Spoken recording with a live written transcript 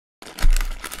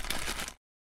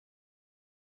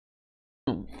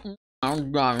Oh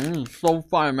god, this is so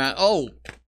fire, man. Oh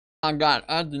my god,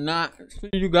 I did not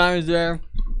see you guys there.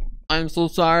 I'm so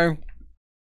sorry.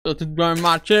 Just enjoying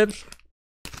my chips.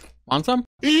 Want some?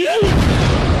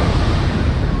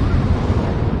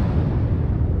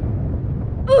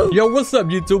 Yo, what's up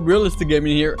YouTube? Realistic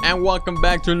Gaming here, and welcome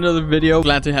back to another video.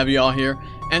 Glad to have you all here.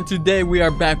 And today we are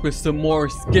back with some more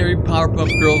scary Powerpuff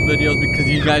Girls videos because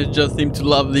you guys just seem to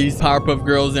love these Powerpuff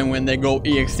Girls and when they go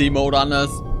EXE mode on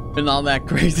us and all that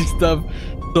crazy stuff.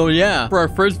 So yeah, for our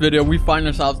first video, we find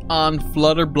ourselves on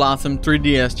Flutter Blossom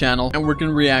 3DS channel, and we're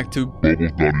gonna react to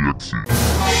Bubbles.exe.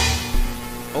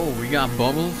 Oh, we got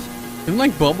Bubbles. Seems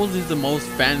like Bubbles is the most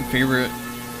fan favorite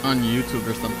on YouTube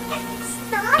or something.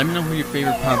 Let me know who your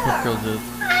favorite Powerpuff Girls is.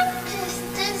 I'm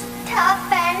just as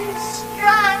tough and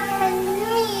strong and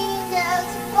mean as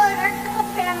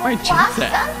Buttercup and Where chips Blossom.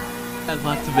 at? That's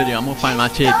lots of video. I'm gonna find my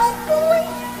chips. Don't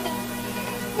believe me.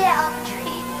 They'll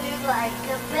treat me like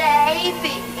a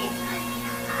baby.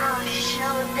 I'll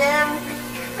show them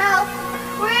how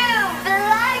proved that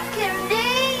I can be.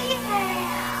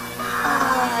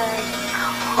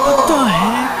 What the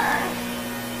heck?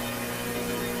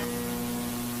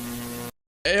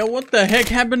 Hey, what the heck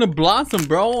happened to Blossom,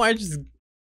 bro? I just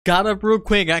got up real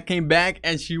quick. I came back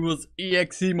and she was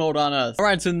EXE mode on us.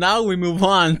 Alright, so now we move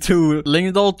on to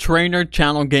Lingdal Trainer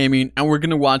Channel Gaming, and we're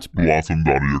gonna watch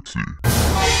Blossom.exe.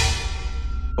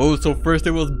 Oh, so first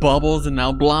it was Bubbles and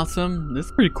now Blossom. This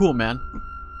is pretty cool, man.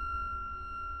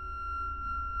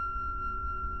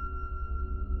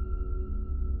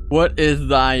 What is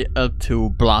thy up to,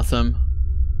 Blossom?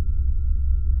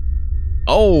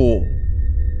 Oh.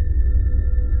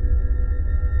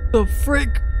 The frick?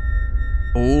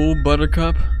 Oh,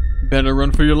 Buttercup, better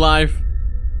run for your life.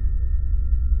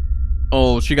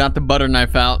 Oh, she got the butter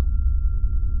knife out.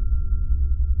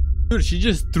 Dude, she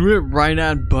just threw it right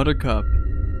at Buttercup.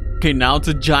 Okay, now it's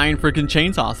a giant freaking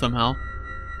chainsaw somehow.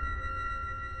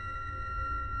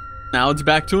 Now it's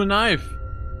back to a knife.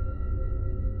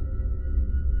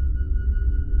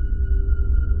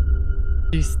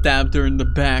 She stabbed her in the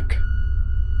back.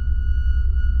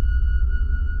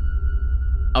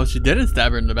 Oh, she didn't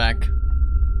stab her in the back.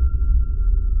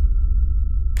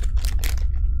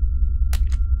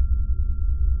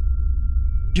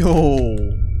 Yo.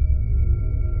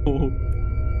 Oh.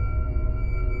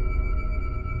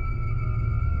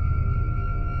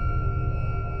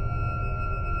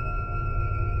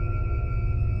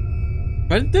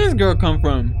 Where did this girl come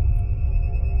from?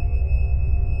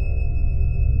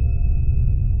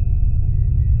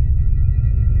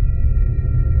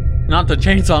 Not the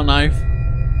chainsaw knife.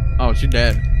 Oh, she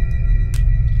dead.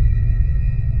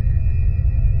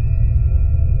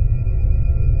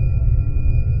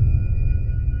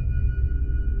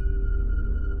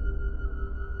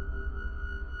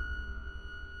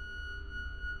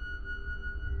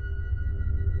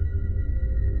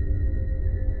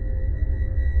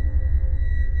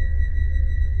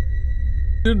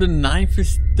 Dude, the knife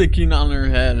is sticking on her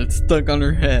head. It's stuck on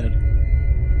her head.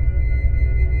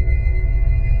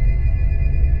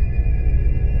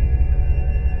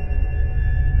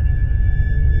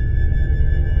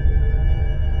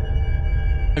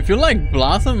 I feel like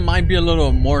Blossom might be a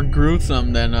little more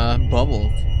gruesome than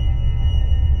Bubbles.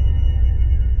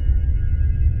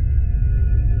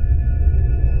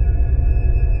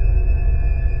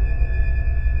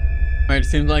 Alright, it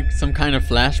seems like some kind of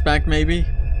flashback maybe.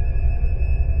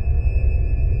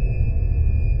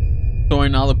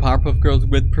 Showing all the Powerpuff Girls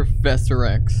with Professor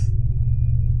X.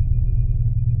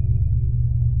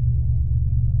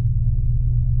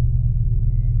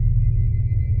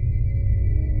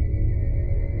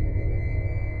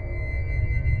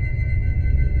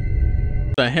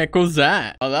 The heck was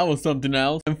that? Oh, that was something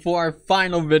else. And for our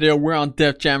final video, we're on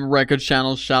Def Jam Records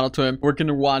channel. Shout out to him. We're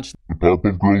gonna watch The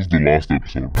Powerpuff Girls, the last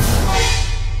episode.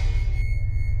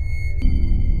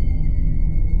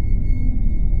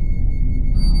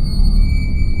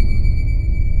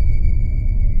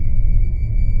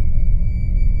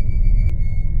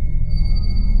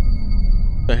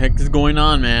 what the heck is going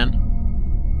on, man.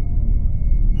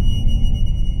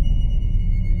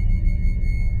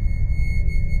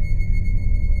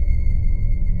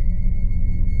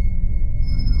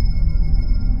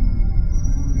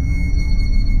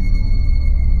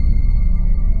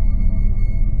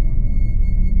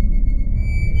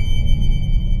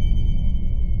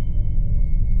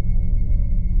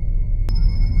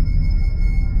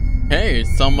 Hey,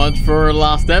 so much for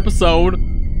last episode.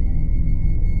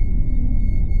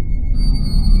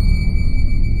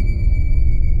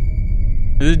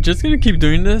 Is it just gonna keep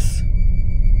doing this?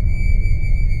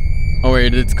 Oh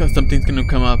wait, it's 'cause something's gonna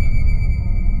come up.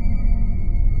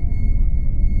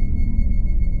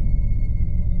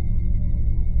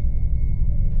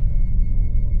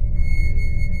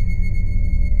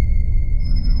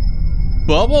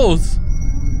 Bubbles.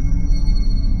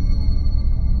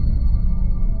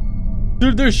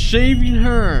 Dude, they're shaving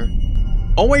her.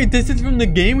 Oh wait, this is from the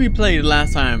game we played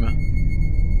last time,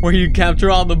 where you capture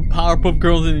all the Powerpuff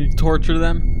Girls and you torture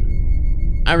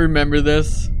them. I remember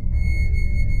this.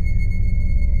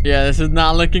 Yeah, this is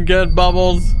not looking good,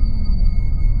 Bubbles.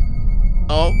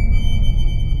 Oh.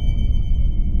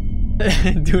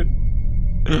 Dude.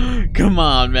 Come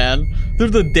on, man.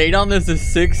 Dude, the date on this is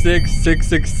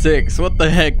 66666. What the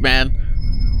heck, man?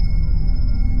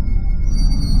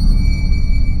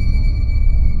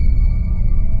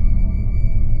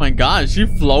 My God, is she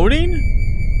floating?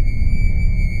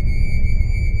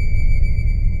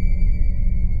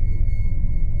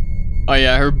 Oh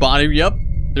yeah, her body, yep.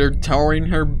 They're tearing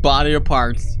her body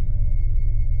apart.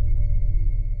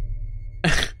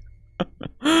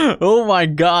 Oh my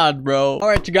God, bro.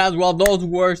 Alright, you guys, well, those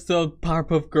were some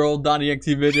Powerpuff Girls.Exe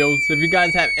videos. If you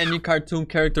guys have any cartoon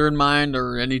character in mind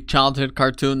or any childhood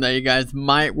cartoon that you guys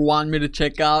might want me to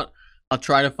check out, I'll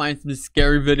try to find some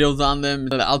scary videos on them.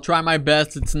 I'll try my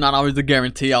best. It's not always a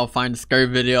guarantee I'll find a scary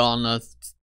video on a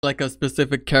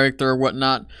specific character or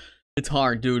whatnot. It's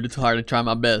hard, dude. It's hard to try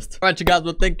my best. Alright, you guys,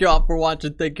 well, thank you all for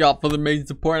watching. Thank you all for the amazing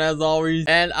support as always.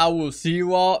 And I will see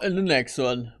you all in the next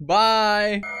one.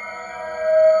 Bye!